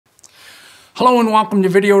Hello and welcome to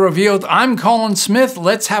Video Revealed. I'm Colin Smith.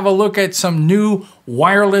 Let's have a look at some new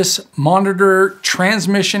wireless monitor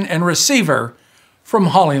transmission and receiver from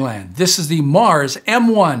Hollyland. This is the Mars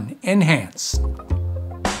M1 Enhanced.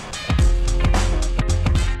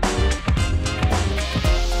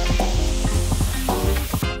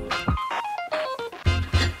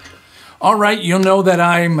 All right, you'll know that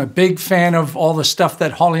I'm a big fan of all the stuff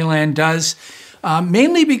that Hollyland does,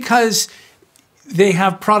 mainly because they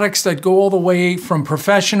have products that go all the way from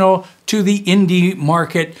professional to the indie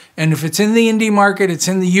market. And if it's in the indie market, it's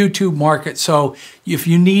in the YouTube market. So if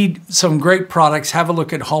you need some great products, have a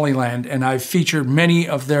look at Hollyland. And I've featured many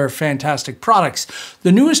of their fantastic products.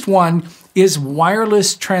 The newest one is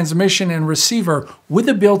wireless transmission and receiver with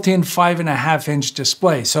a built-in 5.5-inch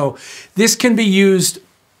display. So this can be used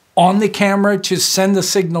on the camera to send the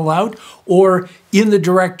signal out, or in the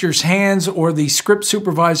director's hands or the script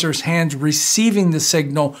supervisor's hands receiving the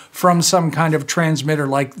signal from some kind of transmitter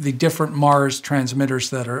like the different Mars transmitters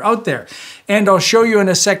that are out there. And I'll show you in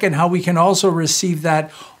a second how we can also receive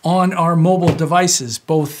that on our mobile devices,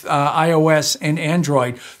 both iOS and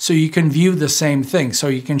Android, so you can view the same thing, so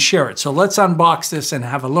you can share it. So let's unbox this and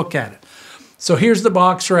have a look at it. So here's the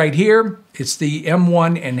box right here. It's the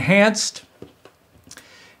M1 Enhanced.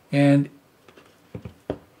 And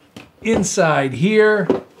inside here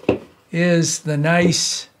is the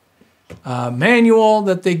nice manual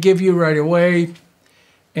that they give you right away,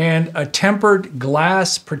 and a tempered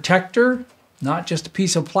glass protector, not just a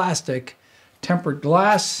piece of plastic, tempered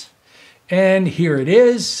glass. And here it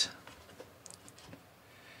is.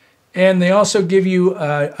 And they also give you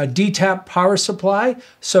a D-tap power supply,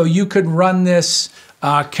 so you could run this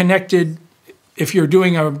connected. If you're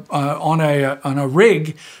doing on a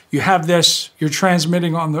rig, you have this, you're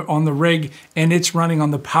transmitting on the rig, and it's running on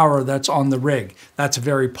the power that's on the rig. That's a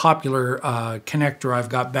very popular connector. I've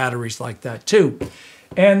got batteries like that too.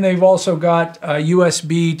 And they've also got a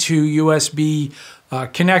USB to USB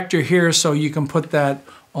connector here, so you can put that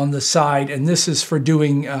on the side. And this is for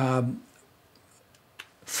doing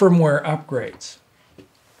firmware upgrades.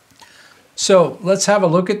 So let's have a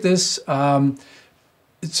look at this.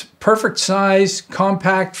 It's perfect size,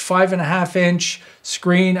 compact, 5.5-inch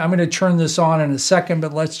screen. I'm going to turn this on in a second,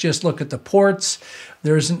 but let's just look at the ports.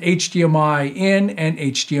 There's an HDMI in and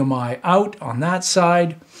HDMI out on that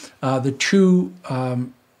side. The two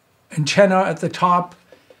antenna at the top.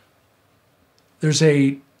 There's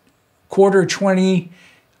a 1/4-20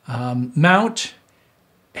 mount,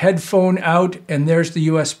 headphone out, and there's the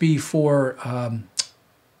USB for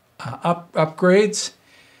upgrades.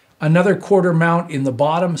 Another 1/4 mount in the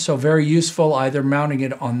bottom, so very useful, either mounting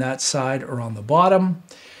it on that side or on the bottom.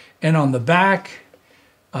 And on the back,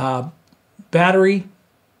 battery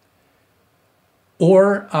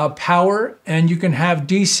or power, and you can have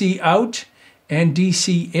DC out and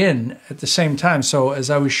DC in at the same time. So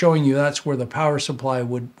as I was showing you, that's where the power supply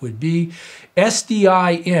would be.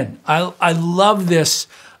 SDI in. I love this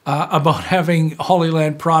about having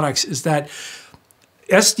Hollyland products, is that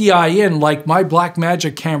SDI in, like my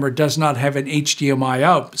Blackmagic camera, does not have an HDMI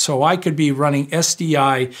out. So I could be running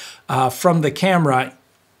SDI from the camera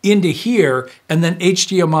into here and then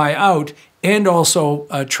HDMI out, and also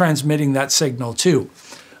transmitting that signal too.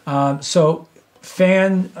 So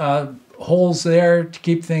fan holes there to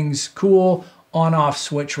keep things cool, on-off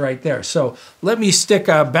switch right there. So let me stick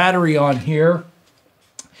a battery on here.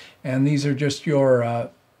 And these are just your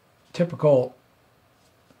typical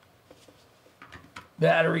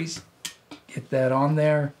batteries. Get that on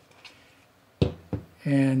there,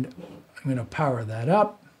 and I'm going to power that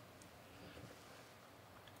up.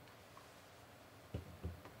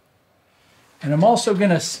 And I'm also going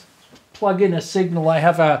to plug in a signal. I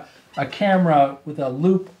have a camera with a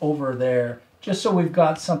loop over there, just so we've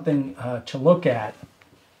got something to look at.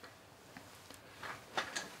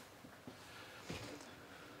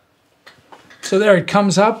 So there it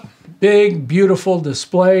comes up, big, beautiful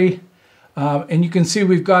display. And you can see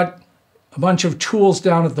we've got a bunch of tools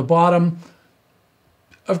down at the bottom.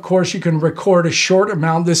 Of course, you can record a short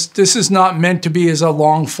amount. This is not meant to be as a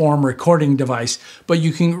long-form recording device, but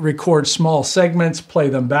you can record small segments, play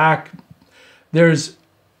them back. There's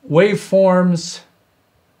waveforms,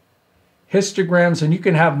 histograms, and you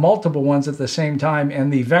can have multiple ones at the same time,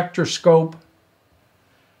 and the vector scope.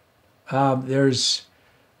 There's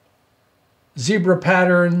zebra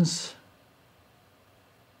patterns,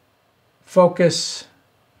 focus,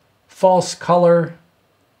 false color,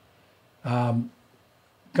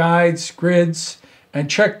 guides, grids, and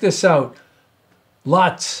check this out.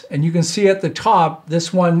 Lots, and you can see at the top,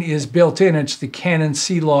 this one is built in. It's the Canon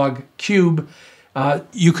C-Log Cube,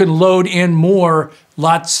 You can load in more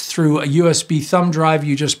LUTs through a USB thumb drive.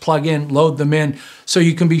 You just plug in, load them in. So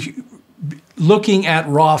you can be looking at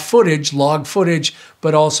raw footage, log footage,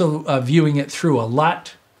 but also viewing it through a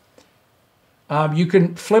LUT. You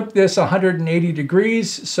can flip this 180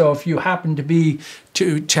 degrees. So if you happen to be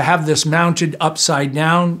to have this mounted upside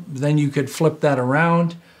down, then you could flip that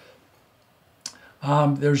around.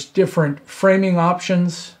 There's different framing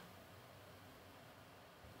options,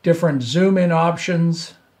 different zoom in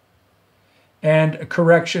options, and a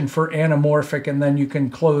correction for anamorphic, and then you can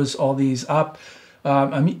close all these up.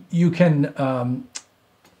 You can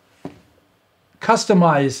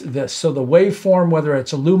customize this. So the waveform, whether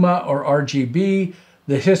it's a Luma or RGB,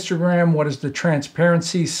 the histogram, what is the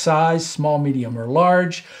transparency, size, small, medium, or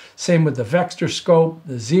large. Same with the vector scope,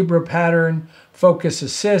 the zebra pattern, focus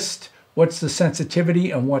assist, what's the sensitivity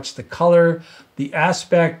and what's the color, the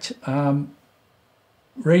aspect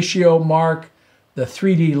ratio mark, the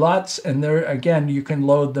 3D LUTs, and there again you can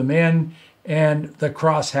load them in, and the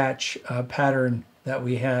crosshatch pattern that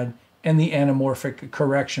we had, and the anamorphic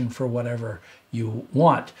correction for whatever you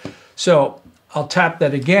want. So I'll tap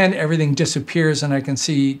that again, everything disappears, and I can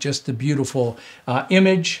see just the beautiful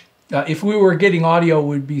image. If we were getting audio,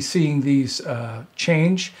 we'd be seeing these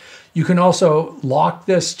change. You can also lock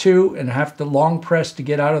this too, and have to long press to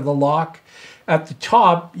get out of the lock. At the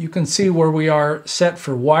top, you can see where we are set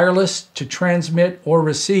for wireless, to transmit, or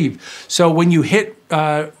receive. So when you hit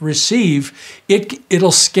receive,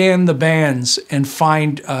 it'll scan the bands and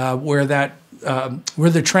find where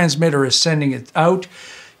the transmitter is sending it out.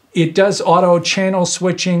 It does auto channel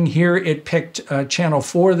switching. Here it picked channel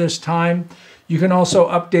 4 this time. You can also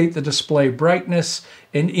update the display brightness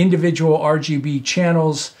and individual RGB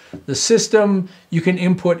channels. The system, you can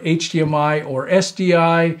input HDMI or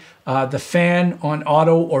SDI, the fan on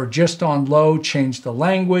auto or just on low, change the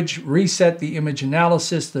language, reset the image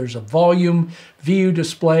analysis. There's a volume, view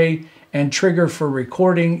display, and trigger for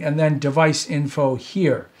recording, and then device info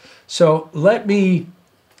here. So let me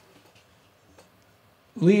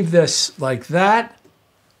leave this like that,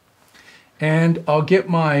 and I'll get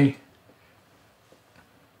my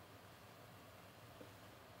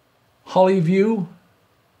Hollyview.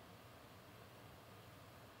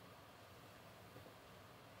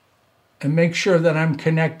 And make sure that I'm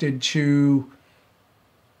connected to,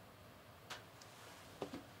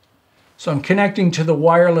 so I'm connecting to the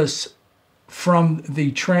wireless from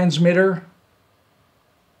the transmitter.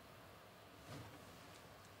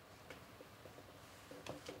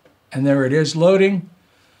 And there it is loading.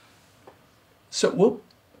 So,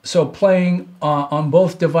 so playing on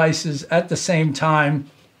both devices at the same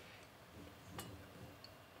time,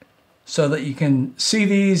 so that you can see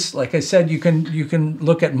these. Like I said, you can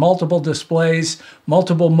look at multiple displays,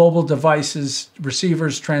 multiple mobile devices,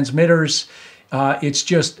 receivers, transmitters.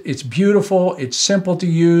 It's beautiful. It's simple to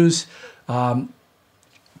use.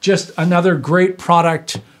 Just another great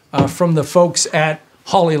product from the folks at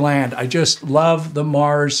Hollyland. I just love the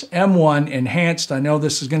Mars M1 Enhanced. I know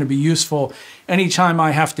this is going to be useful anytime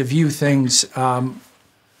I have to view things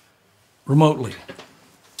remotely.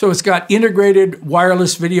 So it's got integrated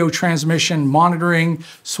wireless video transmission, monitoring,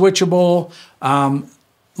 switchable.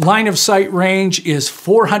 Line of sight range is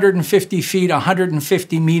 450 feet,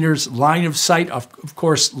 150 meters. Line of sight, of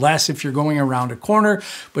course, less if you're going around a corner,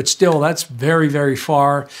 but still that's very, very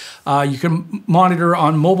far. You can monitor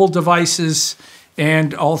on mobile devices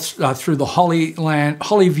and all through the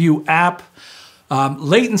Hollyview app.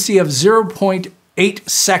 Latency of 0.8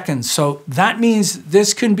 seconds. So that means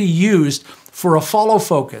this can be used for a follow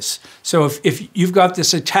focus. So if you've got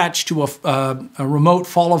this attached to a remote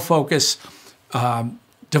follow focus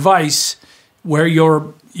device where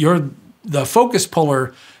you're the focus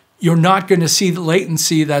puller, you're not going to see the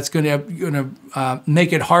latency that's going to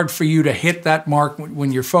make it hard for you to hit that mark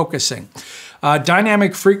when you're focusing.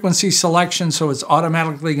 Dynamic frequency selection, so it's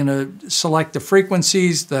automatically going to select the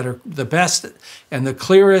frequencies that are the best and the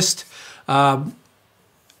clearest. The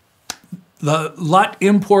LUT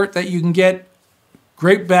import that you can get,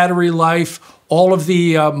 great battery life, all of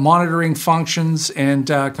the monitoring functions, and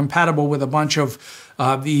compatible with a bunch of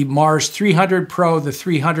the Mars 300 Pro, the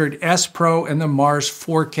 300S Pro, and the Mars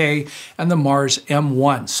 4K, and the Mars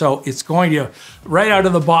M1. So it's going to, right out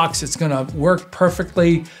of the box, it's going to work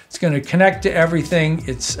perfectly. It's going to connect to everything.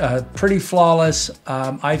 It's pretty flawless.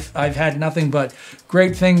 I've had nothing but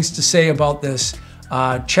great things to say about this.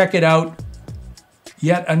 Check it out.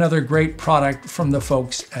 Yet another great product from the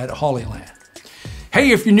folks at Hollyland. Hey,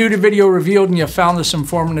 if you're new to Video Revealed and you found this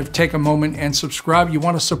informative, take a moment and subscribe. You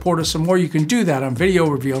want to support us some more, you can do that on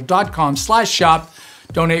VideoRevealed.com/shop.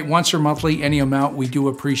 Donate once or monthly, any amount. We do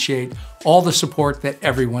appreciate all the support that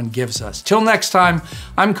everyone gives us. Till next time,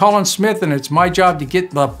 I'm Colin Smith, and it's my job to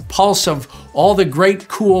get the pulse of all the great,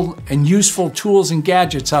 cool, and useful tools and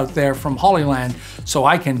gadgets out there from Hollyland so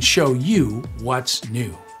I can show you what's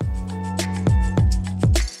new.